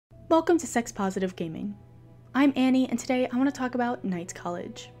Welcome to Sex Positive Gaming. I'm Annie, and today I want to talk about Knights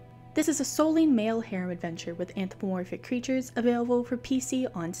College. This is a solely male harem adventure with anthropomorphic creatures available for PC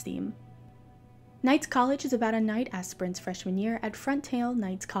on Steam. Knights College is about a knight aspirant's freshman year at Frontale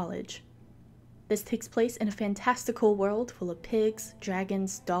Knights College. This takes place in a fantastical world full of pigs,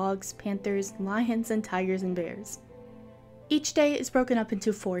 dragons, dogs, panthers, lions, and tigers and bears. Each day is broken up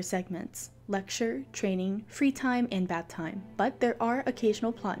into 4 segments: lecture, training, free time, and bath time, but there are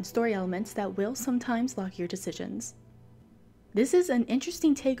occasional plot and story elements that will sometimes lock your decisions. This is an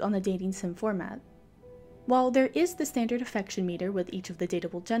interesting take on the dating sim format. While there is the standard affection meter with each of the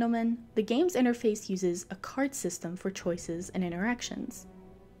dateable gentlemen, the game's interface uses a card system for choices and interactions.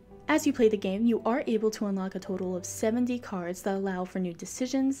 As you play the game, you are able to unlock a total of 70 cards that allow for new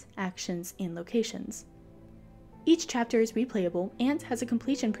decisions, actions, and locations. Each chapter is replayable and has a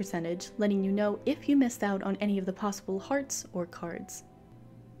completion percentage, letting you know if you missed out on any of the possible hearts or cards.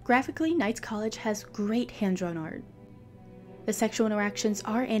 Graphically, Knights College has great hand-drawn art. The sexual interactions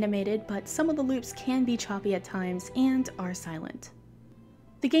are animated, but some of the loops can be choppy at times and are silent.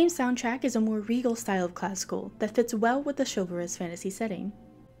 The game's soundtrack is a more regal style of classical that fits well with the chivalrous fantasy setting.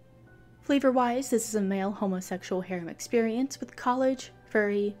 Flavor-wise, this is a male homosexual harem experience with college,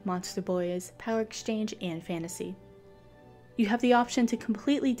 furry, monster boys, power exchange, and fantasy. You have the option to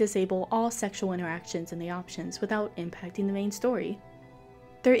completely disable all sexual interactions in the options without impacting the main story.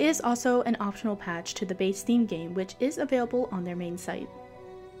 There is also an optional patch to the base theme game, which is available on their main site.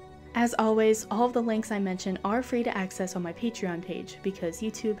 As always, all of the links I mention are free to access on my Patreon page because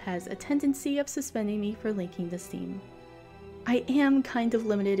YouTube has a tendency of suspending me for linking to Steam. I am kind of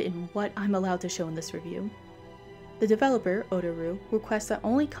limited in what I'm allowed to show in this review. The developer, Otaru, requests that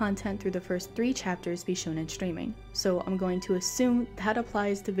only content through the first 3 chapters be shown in streaming, so I'm going to assume that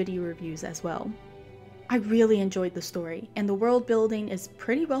applies to video reviews as well. I really enjoyed the story, and the world building is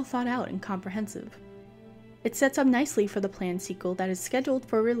pretty well thought out and comprehensive. It sets up nicely for the planned sequel that is scheduled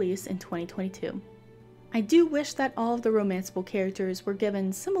for release in 2022. I do wish that all of the romanceable characters were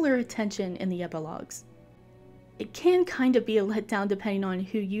given similar attention in the epilogues. It can kind of be a letdown depending on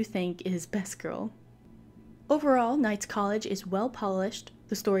who you think is best girl. Overall, Knights College is well polished,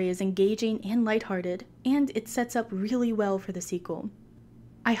 the story is engaging and lighthearted, and it sets up really well for the sequel.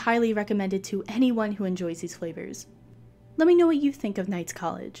 I highly recommend it to anyone who enjoys these flavors. Let me know what you think of Knights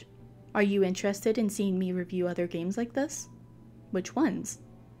College. Are you interested in seeing me review other games like this? Which ones?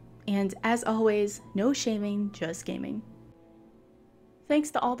 And as always, no shaming, just gaming.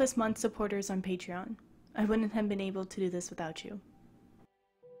 Thanks to all this month's supporters on Patreon. I wouldn't have been able to do this without you.